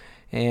other,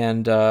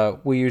 and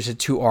we use it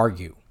to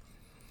argue.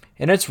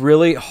 And it's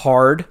really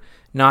hard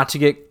not to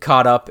get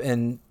caught up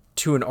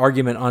into an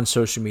argument on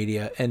social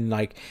media and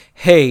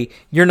hey,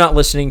 you're not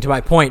listening to my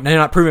point. You're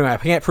not proving I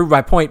can't prove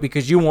my point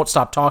because you won't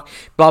stop talking.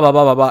 Blah blah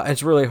blah blah blah.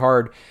 It's really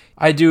hard.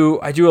 I do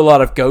a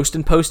lot of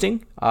ghosting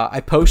posting.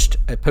 I post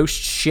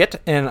shit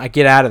and I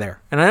get out of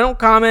there. And I don't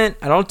comment.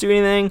 I don't do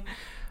anything.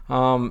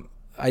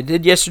 I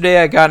did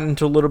yesterday. I got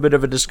into a little bit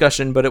of a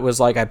discussion, but it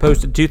was I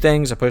posted 2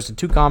 things. I posted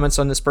 2 comments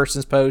on this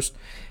person's post,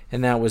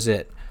 and that was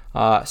it.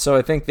 So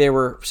I think they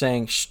were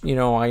saying,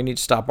 I need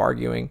to stop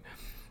arguing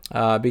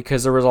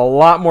because there was a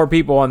lot more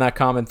people on that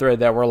comment thread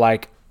that were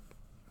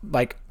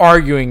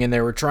arguing and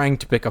they were trying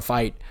to pick a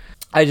fight.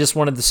 I just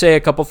wanted to say a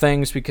couple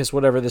things because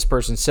whatever this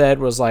person said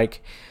was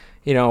like,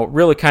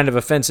 really kind of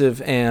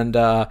offensive and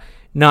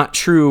not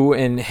true.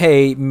 And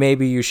hey,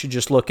 maybe you should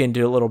just look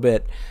into it a little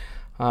bit.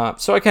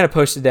 So I kind of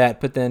posted that,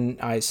 but then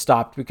I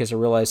stopped because I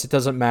realized it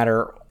doesn't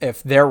matter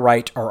if they're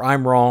right or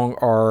I'm wrong,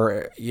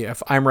 or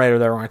if I'm right or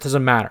they're wrong. It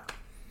doesn't matter.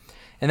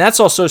 And that's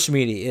all social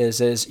media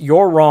is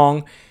you're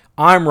wrong,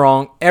 I'm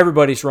wrong,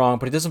 everybody's wrong,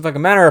 but it doesn't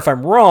fucking matter if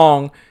I'm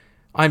wrong.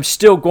 I'm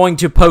still going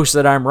to post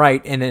that I'm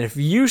right. And if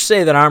you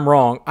say that I'm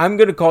wrong, I'm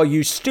going to call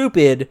you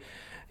stupid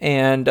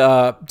and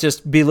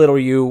just belittle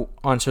you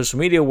on social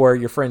media where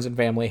your friends and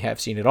family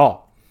have seen it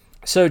all.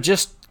 So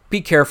just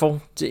be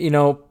careful.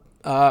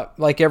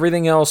 Like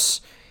everything else,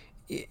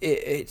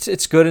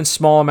 it's good in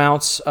small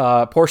amounts.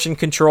 Portion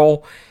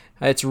control.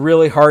 It's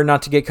really hard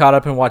not to get caught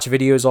up and watch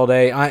videos all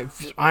day.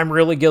 I'm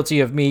really guilty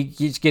of me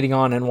getting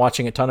on and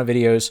watching a ton of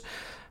videos,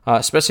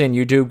 especially on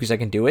YouTube because I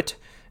can do it.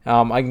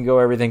 I can go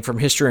everything from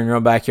History in Your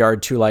Own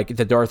Backyard to like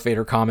the Darth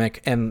Vader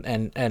comic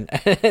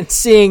and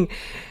seeing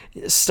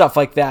stuff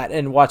like that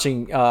and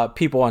watching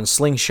people on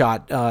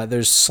Slingshot.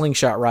 There's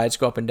Slingshot rides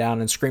go up and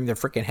down and scream their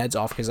freaking heads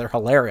off because they're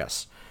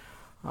hilarious.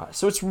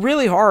 So it's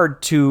really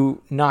hard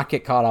to not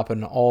get caught up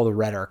in all the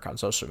rhetoric on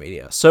social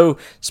media. So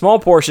small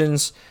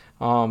portions,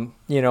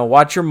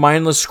 watch your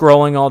mindless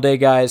scrolling all day,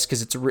 guys,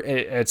 because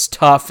it's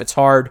tough, it's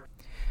hard.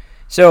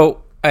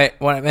 So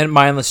when I meant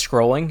mindless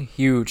scrolling,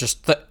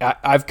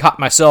 I've caught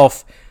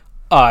myself,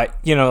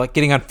 like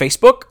getting on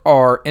Facebook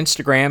or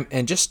Instagram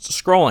and just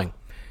scrolling,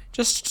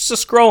 just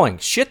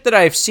scrolling shit that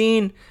I've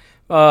seen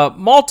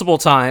multiple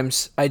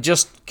times. I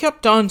just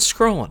kept on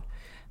scrolling.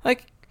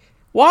 Like,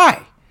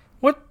 why?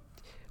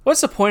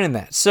 What's the point in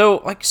that? So,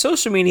 like,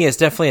 social media is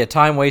definitely a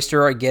time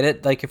waster. I get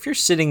it. Like, if you're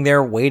sitting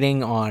there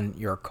waiting on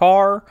your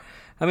car,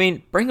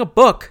 bring a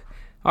book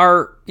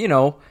or,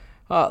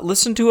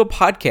 listen to a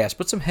podcast,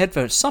 put some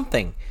headphones,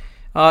 something.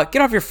 Get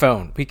off your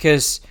phone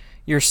because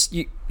you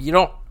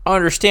don't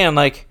understand.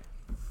 Like,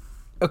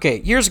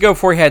 okay, years ago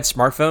before we had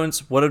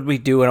smartphones, what did we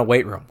do in a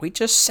weight room? We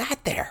just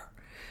sat there.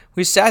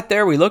 We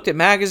looked at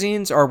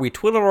magazines, or we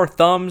twiddled our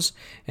thumbs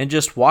and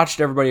just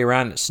watched everybody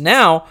around us.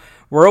 Now,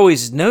 we're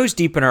always nose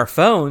deep in our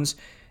phones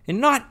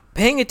and not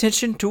paying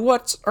attention to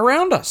what's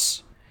around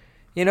us.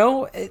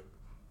 Get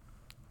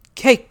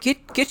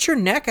your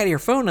neck out of your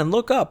phone and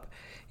look up.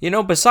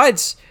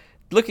 Besides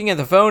looking at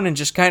the phone and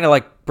just kind of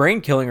like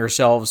brain killing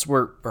ourselves,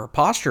 our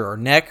posture, our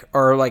neck,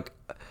 or like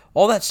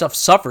all that stuff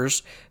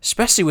suffers,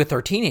 especially with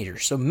our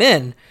teenagers. So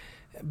men,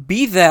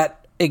 be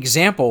that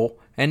example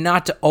and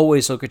not to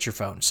always look at your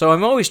phone. So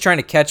I'm always trying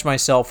to catch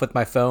myself with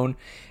my phone,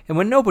 and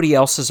when nobody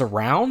else is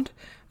around,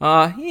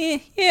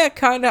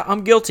 kind of,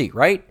 I'm guilty,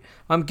 right?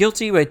 I'm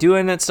guilty by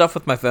doing that stuff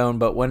with my phone,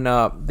 but when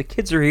the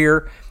kids are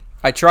here,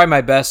 I try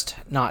my best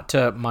not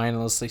to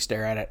mindlessly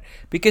stare at it,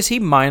 because he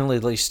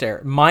mindlessly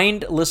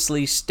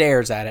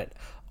stares at it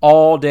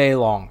all day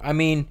long.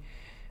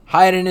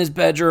 Hide in his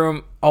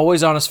bedroom,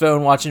 always on his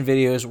phone, watching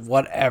videos,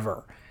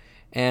 whatever.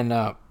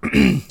 And,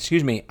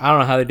 excuse me, I don't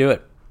know how to do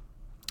it.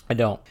 I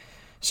don't.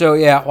 So,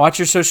 yeah, watch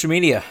your social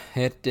media.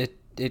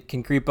 It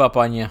can creep up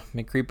on you. It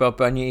can creep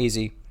up on you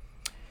easy.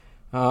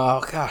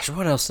 Oh, gosh,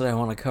 what else did I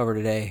want to cover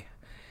today?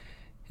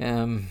 I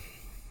don't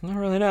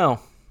really know.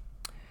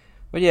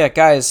 But yeah,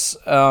 guys,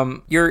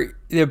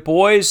 the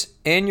boys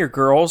and your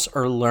girls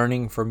are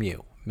learning from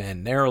you,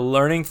 men. They're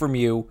learning from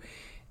you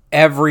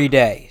every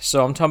day.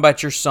 So I'm talking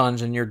about your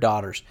sons and your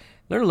daughters.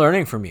 They're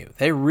learning from you.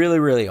 They really,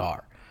 really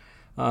are.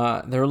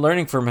 They're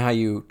learning from how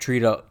you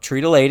treat a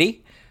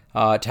lady,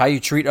 to how you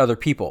treat other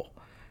people.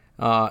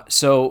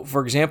 So,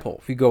 for example,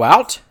 if you go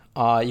out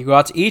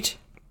to eat,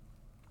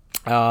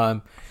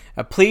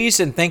 please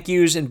and thank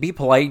yous and be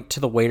polite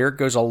to the waiter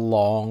goes a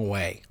long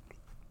way.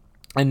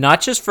 And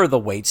not just for the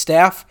wait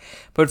staff,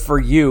 but for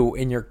you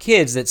and your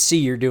kids that see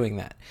you're doing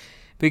that.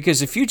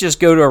 Because if you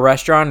just go to a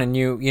restaurant and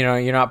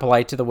you're not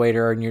polite to the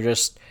waiter and you're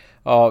just,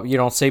 you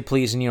don't say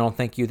please and you don't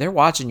thank you, they're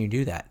watching you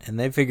do that. And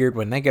they figured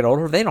when they get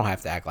older, they don't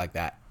have to act like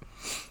that.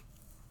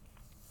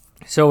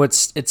 So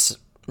it's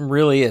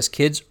really, as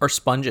kids are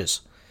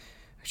sponges.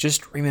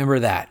 Just remember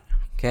that,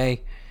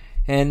 okay?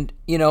 And,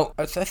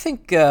 I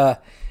think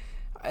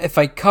if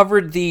I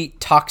covered the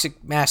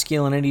toxic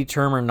masculinity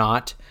term or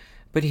not,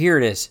 but here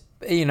it is.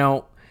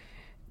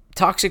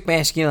 Toxic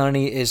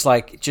masculinity is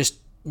like just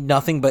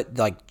nothing but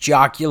like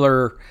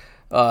jocular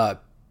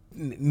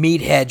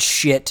meathead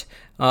shit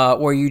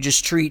where you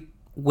just treat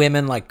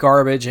women like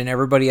garbage and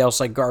everybody else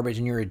like garbage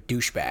and you're a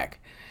douchebag.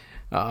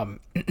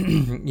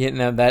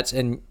 That's,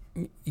 and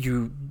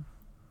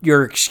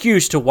your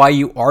excuse to why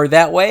you are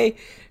that way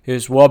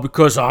is, well,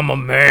 because I'm a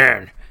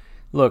man.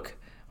 Look,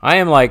 I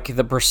am like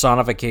the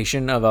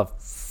personification of a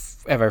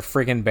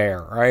freaking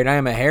bear, right? I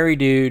am a hairy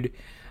dude.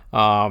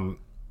 I'm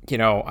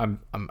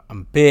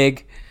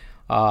big.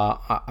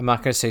 I'm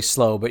not gonna say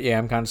slow, but yeah,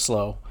 I'm kind of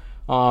slow.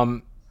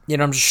 I'm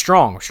just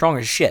strong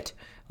as shit.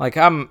 Like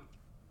I'm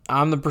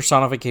the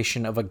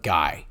personification of a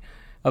guy,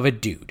 of a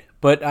dude.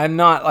 But I'm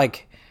not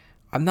like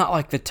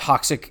the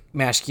toxic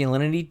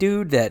masculinity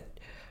dude that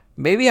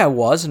maybe I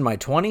was in my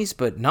 20s,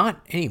 but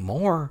not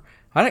anymore.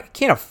 I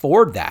can't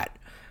afford that.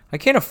 I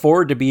can't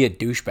afford to be a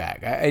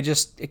douchebag.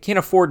 I can't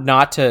afford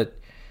not to.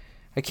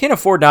 I can't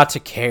afford not to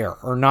care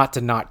or not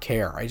to not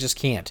care. I just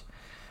can't.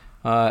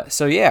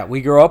 So yeah,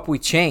 we grow up, we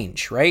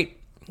change, right?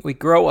 We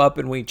grow up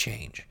and we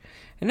change.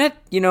 And that,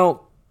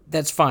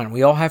 that's fine.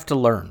 We all have to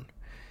learn.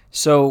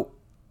 So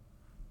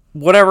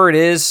whatever it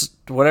is,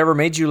 whatever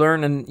made you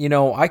learn, and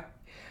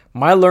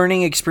my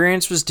learning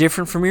experience was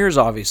different from yours,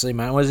 obviously.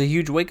 Mine was a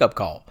huge wake-up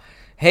call.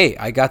 Hey,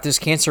 I got this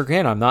cancer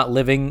again. I'm not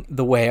living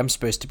the way I'm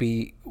supposed to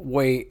be,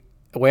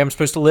 the way I'm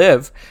supposed to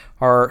live,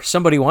 or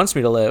somebody wants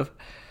me to live,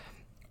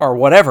 or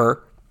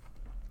whatever.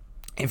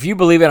 If you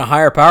believe in a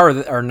higher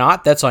power or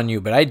not, that's on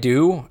you. But I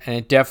do, and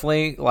it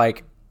definitely,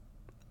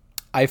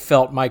 I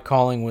felt my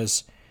calling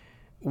was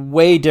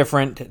way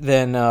different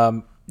than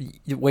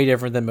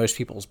most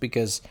people's,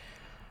 because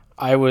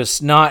I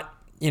was not,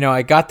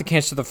 I got the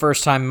cancer the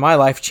first time. My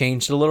life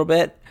changed a little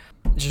bit.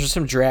 There's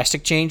some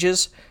drastic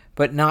changes,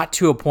 but not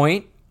to a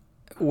point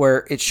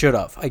where it should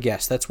have, I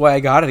guess. That's why I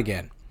got it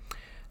again.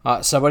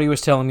 Somebody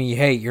was telling me,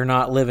 hey, you're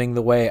not living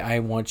the way I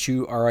want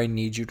you or I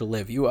need you to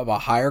live. You have a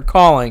higher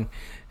calling,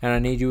 and I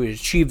need you to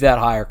achieve that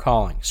higher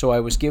calling. So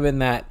I was given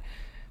that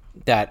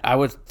I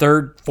was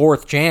third,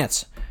 fourth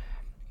chance,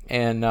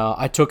 and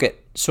I took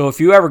it. So if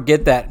you ever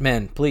get that,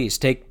 men, please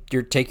take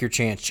your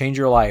chance, change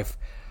your life.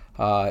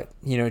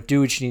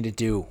 Do what you need to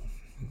do,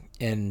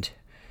 and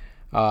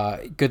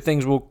good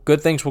things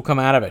will come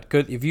out of it.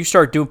 Good, if you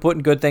start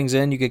putting good things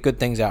in, you get good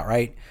things out,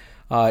 right?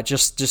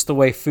 Just the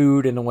way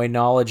food and the way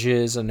knowledge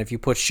is, and if you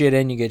put shit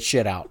in, you get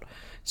shit out.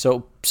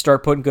 So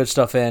start putting good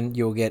stuff in,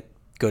 you'll get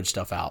good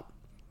stuff out.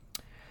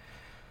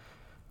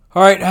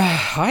 All right,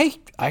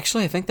 I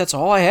think that's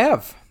all I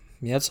have.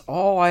 That's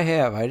all I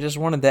have. I just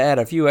wanted to add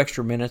a few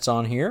extra minutes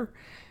on here,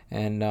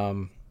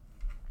 and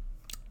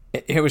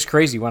it was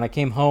crazy. When I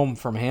came home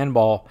from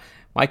handball,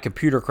 my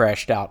computer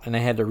crashed out, and I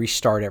had to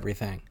restart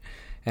everything.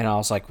 And I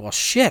was like, well,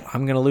 shit,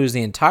 I'm going to lose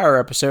the entire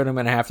episode. I'm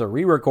going to have to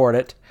re-record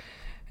it.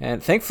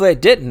 And thankfully I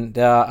didn't.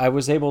 I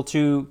was able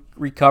to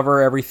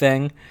recover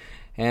everything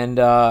and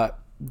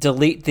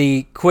delete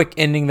the quick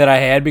ending that I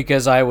had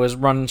because I was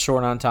running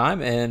short on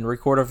time, and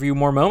record a few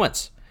more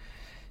moments.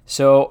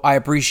 So I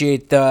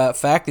appreciate the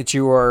fact that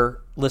you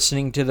are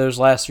listening to those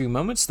last few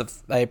moments.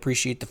 I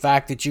appreciate the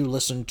fact that you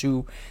listened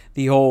to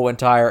the whole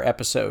entire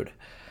episode.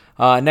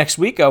 Next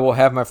week I will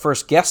have my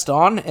first guest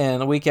on,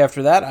 and the week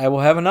after that I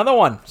will have another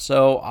one.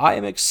 So I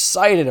am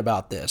excited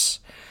about this.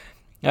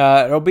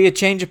 It'll be a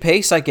change of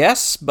pace, I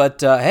guess,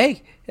 but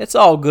hey, it's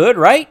all good,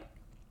 right?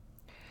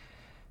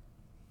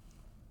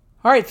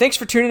 All right, thanks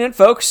for tuning in,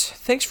 folks.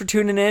 Thanks for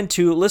tuning in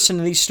to listen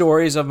to these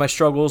stories of my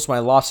struggles, my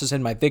losses,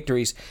 and my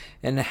victories,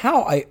 and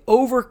how I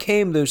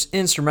overcame those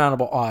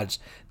insurmountable odds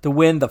to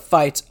win the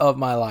fights of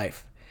my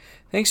life.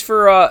 Thanks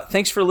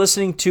for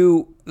listening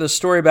to the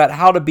story about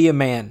how to be a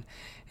man.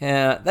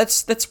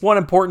 That's one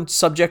important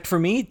subject for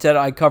me that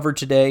I covered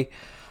today,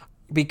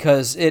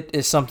 because it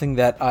is something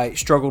that I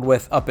struggled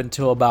with up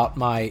until about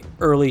my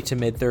early to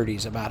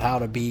mid-30s, about how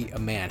to be a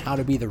man, how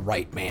to be the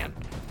right man.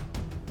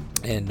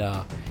 And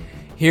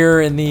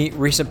here in the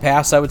recent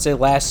past, I would say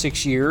last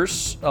 6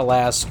 years,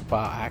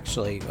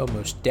 actually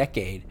almost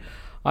decade,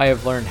 I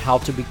have learned how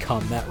to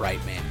become that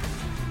right man.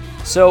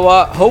 So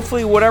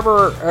hopefully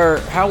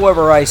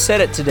however I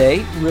said it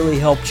today really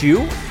helped you,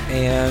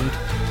 and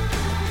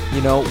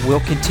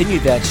we'll continue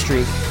that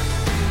streak.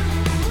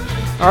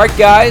 All right,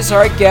 guys. All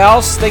right,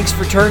 gals. Thanks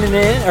for tuning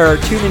in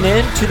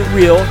to the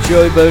Real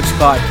Joey Boats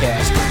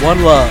podcast.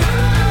 One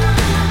love.